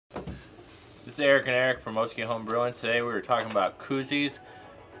This is Eric and Eric from Moski Homebrew, and today we were talking about koozies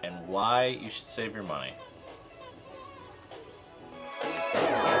and why you should save your money.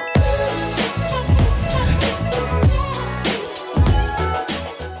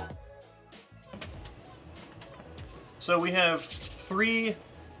 So we have 3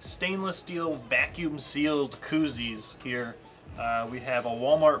 stainless steel vacuum sealed koozies here. We have a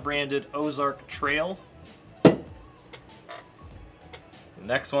Walmart branded Ozark Trail. The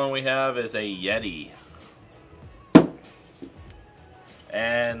next one we have is a Yeti.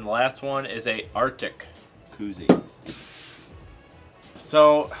 And the last one is a Arctic koozie.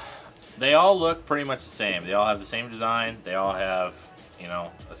 So they all look pretty much the same. They all have the same design. They all have, you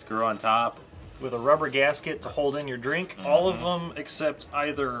know, a screw on top With a rubber gasket to hold in your drink. All of them except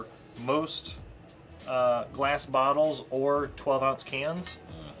either most glass bottles or 12-ounce cans.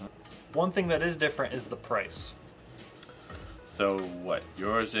 One thing that is different is the price. So what?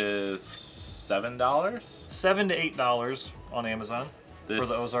 Yours is $7? $7 to $8 on Amazon for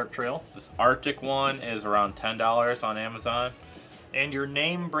the Ozark Trail. This Arctic one is around $10 on Amazon. And your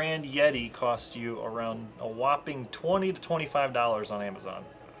name brand Yeti costs you around a whopping $20 to $25 on Amazon.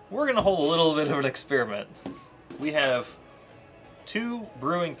 We're gonna hold a little bit of an experiment. We have 2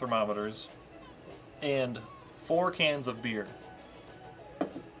 brewing thermometers and 4 cans of beer.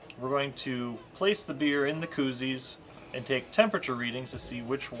 We're going to place the beer in the koozies and take temperature readings to see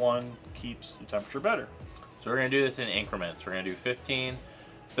which one keeps the temperature better. So we're gonna do this in increments. We're gonna do 15,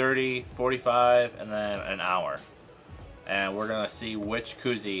 30, 45, and then an hour. And we're gonna see which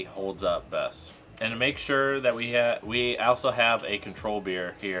koozie holds up best. And to make sure that we also have a control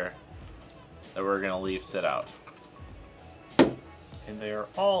beer here that we're gonna leave sit out. And they are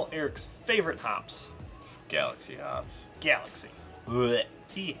all Eric's favorite hops. Galaxy hops. Galaxy. Blech.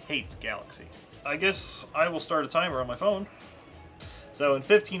 He hates Galaxy. I guess I will start a timer on my phone. So in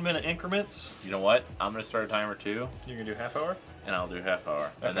 15-minute increments. You know what? I'm gonna start a timer too. You're gonna do half hour? And I'll do half hour.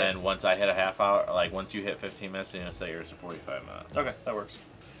 Okay. And then once I hit a half hour, like once you hit 15 minutes, you're gonna say yours to 45 minutes. Okay, that works.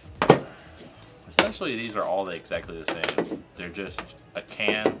 Essentially, these are all exactly the same. They're just a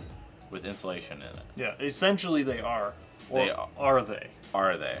can with insulation in it. Yeah, essentially they are. Or They are. Are they?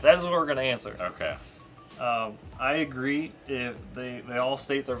 Are they? That is what we're gonna answer. Okay. I agree. If they all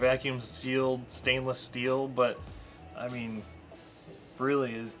state they're vacuum sealed stainless steel, but I mean,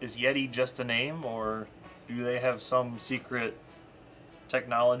 really, is Yeti just a name, or do they have some secret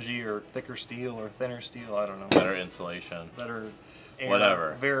technology or thicker steel or thinner steel? I don't know. Better insulation. Better.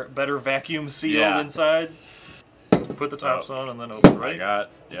 Whatever. Better vacuum sealed inside. Put the tops on and then open. Right?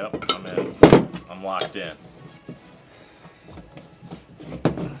 Yep. I'm in. I'm locked in.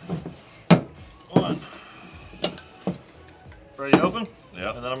 One. Ready to open?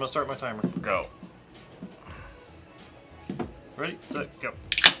 Yep. And then I'm gonna start my timer. Go. Ready, set, go.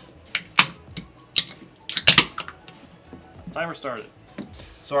 Timer started.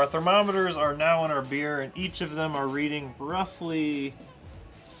 So our thermometers are now in our beer, and each of them are reading roughly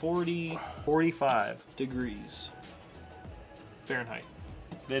 45 degrees Fahrenheit.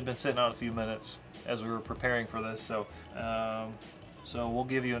 They had been sitting out a few minutes as we were preparing for this, so we'll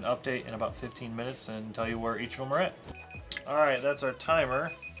give you an update in about 15 minutes and tell you where each of them are at. All right, that's our timer.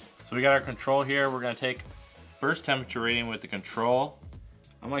 So we got our control here. We're gonna take first temperature reading with the control.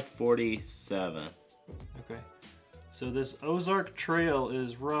 I'm like 47. Okay. So this Ozark Trail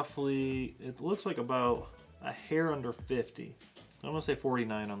is roughly, it looks like about a hair under 50. I'm gonna say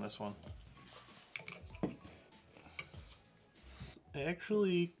 49 on this one.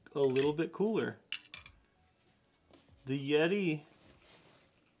 Actually, a little bit cooler. The Yeti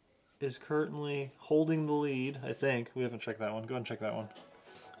is currently holding the lead, I think. We haven't checked that one. Go ahead and check that one.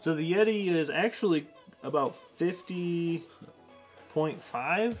 So the Yeti is actually about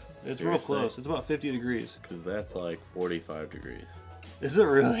 50.5. It's real close. It's about 50 degrees. Because that's like 45 degrees. Is it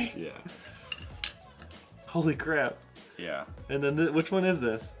really? Yeah. Holy crap. Yeah. And then which one is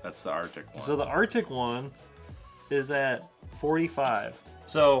this? That's the Arctic one. So the Arctic one is at 45.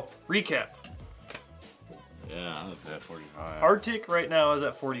 So recap. Yeah, that's at 45. Arctic right now is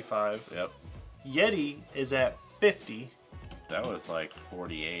at 45. Yep. Yeti is at 50. That was like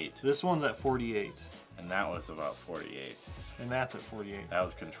 48. This one's at 48. And that was about 48. And that's at 48. That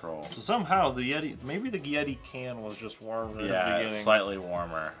was control. So somehow the Yeti, maybe the Yeti can was just warmer at the beginning. Yeah, slightly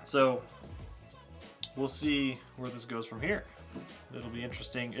warmer. So we'll see where this goes from here. It'll be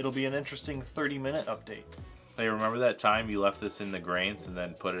interesting. It'll be an interesting 30-minute update. Hey, remember that time you left this in the grains and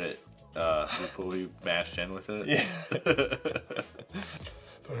then put it, we mashed in with it? Yeah.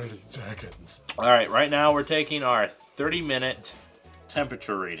 30 seconds. All right, right now we're taking our 30-minute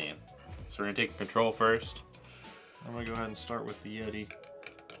temperature reading. So we're gonna take control first. I'm gonna go ahead and start with the Yeti.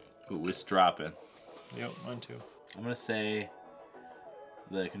 Ooh, it's dropping. Yep, mine too. I'm gonna say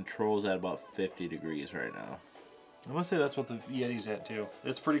the control's at about 50 degrees right now. I'm gonna say that's what the Yeti's at too.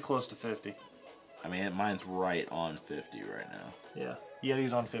 It's pretty close to 50. I mean, mine's right on 50 right now. Yeah.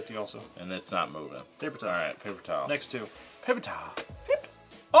 Yeti's on 50 also. And it's not moving. Paper towel. All right, paper towel. Next two. Paper towel.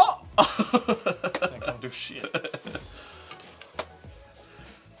 Oh! I can't do shit.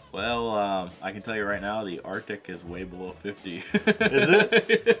 Well, I can tell you right now, the Arctic is way below 50. Is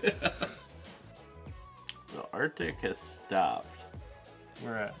it? The Arctic has stopped.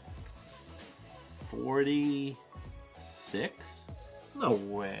 We're at 46? no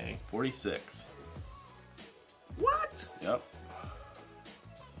way. 46. What? Yep.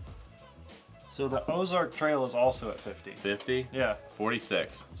 So the Ozark Trail is also at 50. 50? Yeah.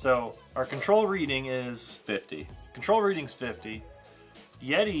 46. So our control reading is 50. control reading's 50.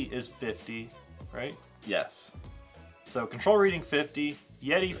 Yeti is 50, right? Yes. So control reading 50,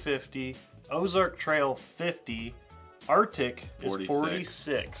 Yeti 50, Ozark Trail 50, Arctic is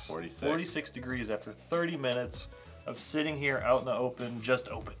 46. 46 degrees after 30 minutes of sitting here out in the open, just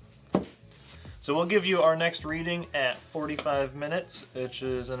open. So we'll give you our next reading at 45 minutes, which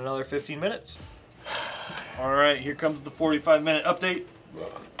is in another 15 minutes. All right, here comes the 45-minute update.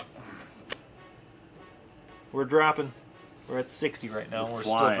 We're dropping. We're at 60 right now. We're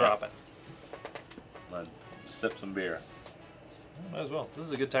still dropping. I'm gonna sip some beer. Might as well. This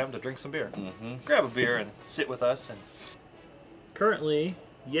is a good time to drink some beer. Mm-hmm. Grab a beer and sit with us. And currently,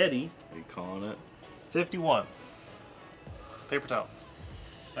 Yeti. Are you calling it? 51. Paper towel.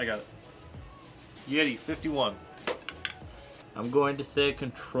 I got it. Yeti 51. I'm going to say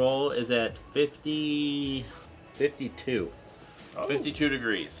control is at 52. Oh. 52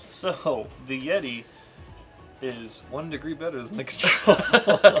 degrees. So the Yeti is 1 degree better than the control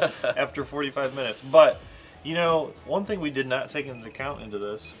after 45 minutes. But you know, one thing we did not take into account into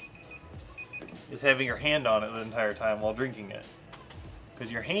this is having your hand on it the entire time while drinking it,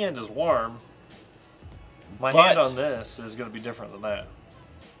 because your hand is warm. My hand on this is going to be different than that.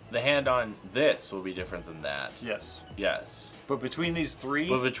 The hand on this will be different than that. Yes. Yes. But between these three...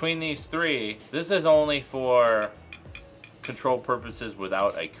 But between these three, this is only for control purposes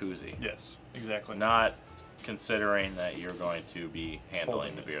without a koozie. Yes, exactly. Not considering that you're going to be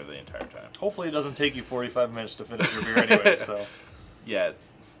handling the beer the entire time. Hopefully it doesn't take you 45 minutes to finish your beer anyway, so... Yeah,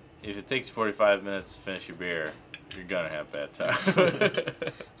 if it takes 45 minutes to finish your beer, you're gonna have a bad time.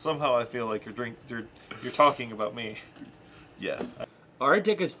 Somehow I feel like you're talking about me. Yes.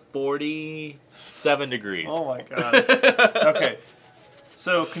 Arctic is 47 degrees. Oh my god. Okay.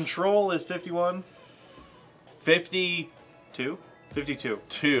 So control is 51? 52? 52.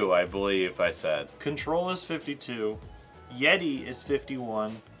 2, I believe I said. Control is 52. Yeti is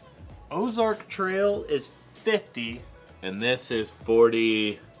 51. Ozark Trail is 50. And this is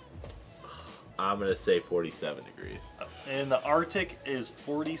 40... I'm gonna say 47 degrees. And the Arctic is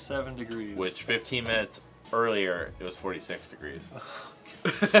 47 degrees. Which 15 minutes earlier, it was 46 degrees.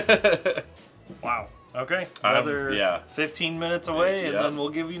 Wow. Okay. Another 15 minutes away, and then we'll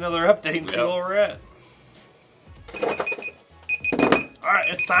give you another update and see where we're at. Alright,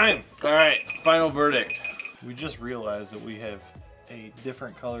 it's time. Alright, final verdict. We just realized that we have a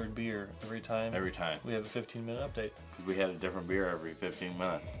different colored beer every time. Every time. We have a 15-minute update. Because we had a different beer every 15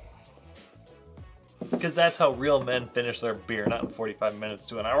 minutes. Because that's how real men finish their beer, not in 45 minutes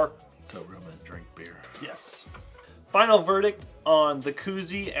to an hour. So real men drink beer. Yes. Final verdict on the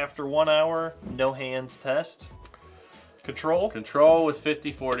Koozie after 1 hour, no hands test. Control? Control was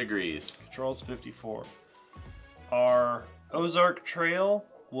 54 degrees. Control's 54. Our Ozark Trail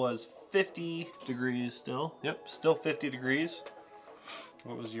was 50 degrees still. Yep, still 50 degrees.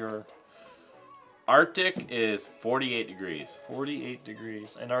 What was your... Arctic is 48 degrees. 48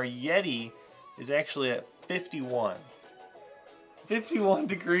 degrees. And our Yeti is actually at 51. 51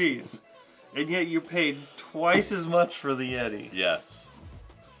 degrees. And yet you paid twice as much for the Yeti. Yes.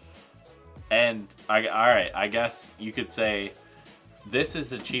 And, alright, I guess you could say this is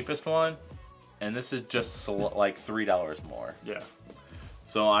the cheapest one, and this is just like $3 more. Yeah.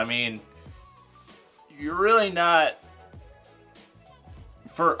 So, I mean, you're really not...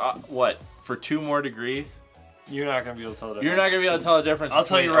 For, what? For 2 more degrees? You're not going to be able to tell the difference. You're not going to be able to tell the difference. I'll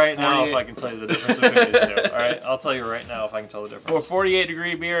tell you right now if I can tell you the difference between these two. Alright? I'll tell you right now if I can tell the difference. For a 48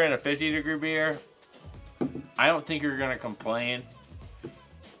 degree beer and a 50 degree beer, I don't think you're going to complain.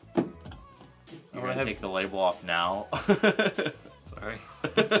 You're going to take the label off now. Sorry.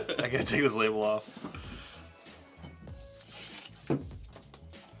 I got to take this label off.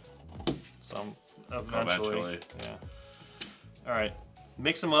 Eventually. Yeah. Alright.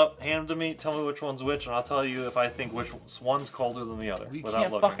 Mix them up, hand them to me, tell me which one's which, and I'll tell you if I think which one's colder than the other. You without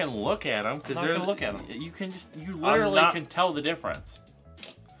can't looking. fucking look at them because they're. Look at them. You literally can tell the difference.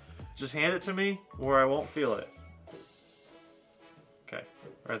 Just hand it to me where I won't feel it. Okay,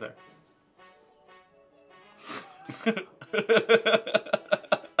 right there.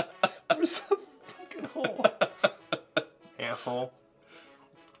 Where's the fucking hole? Asshole.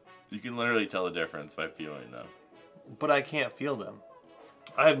 You can literally tell the difference by feeling them. But I can't feel them.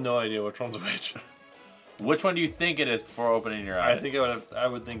 I have no idea which one's which. Which one do you think it is before opening your eyes? I think I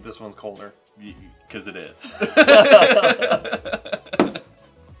would think this one's colder. Because it is.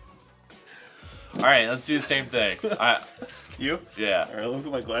 All right, let's do the same thing. You? Yeah. All right, let me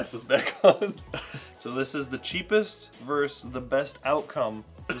put my glasses back on. So this is the cheapest versus the best outcome.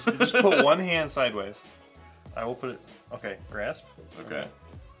 Just put one hand sideways. I will put it. Okay, grasp. Okay.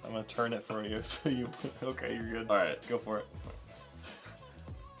 I'm gonna turn it for you. So you. Okay, you're good. All right, go for it.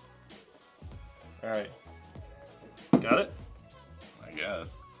 All right. Got it? I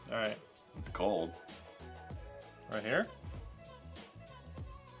guess. All right. It's cold. Right here?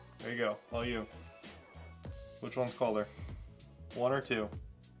 There you go. All you. Which one's colder? 1 or 2?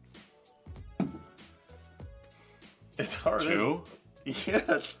 It's hard. 2? Yeah,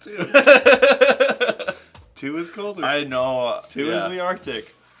 it's 2. 2 is colder. I know. 2 is the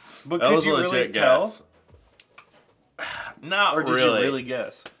Arctic. But that could was you a legit really guess. tell? Not or did really. you really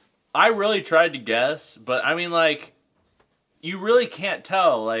guess? I really tried to guess, but I mean, like, you really can't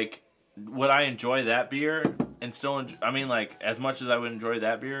tell. Like, would I enjoy that beer and still enjoy? I mean, like, as much as I would enjoy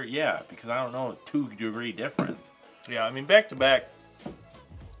that beer, yeah, because I don't know, 2-degree difference. Yeah, I mean, back to back,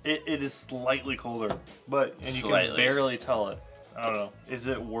 it is slightly colder, but and you can barely tell it. I don't know. Is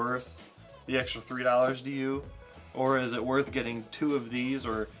it worth the extra $3 to you, or is it worth getting 2 of these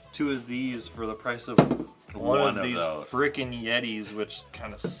or 2 of these for the price of one of these freaking Yetis, which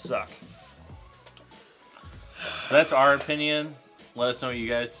kind of suck? So that's our opinion. Let us know what you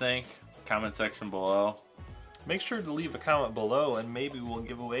guys think. Comment section below. Make sure to leave a comment below, and maybe we'll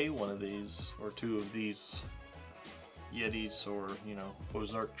give away one of these or 2 of these Yetis, or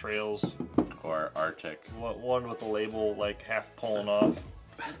Ozark Trails, or Arctic. One with the label like half pulling off.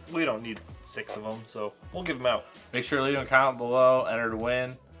 We don't need 6 of them, so we'll give them out. Make sure to leave a comment below. Enter to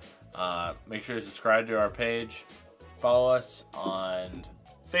win. Make sure to subscribe to our page. Follow us on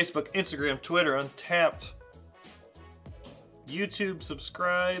Facebook, Instagram, Twitter, Untapped, YouTube.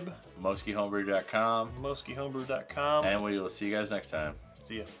 Subscribe. moskihomebrew.com. moskihomebrew.com. And we will see you guys next time.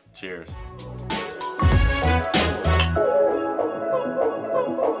 See ya. Cheers.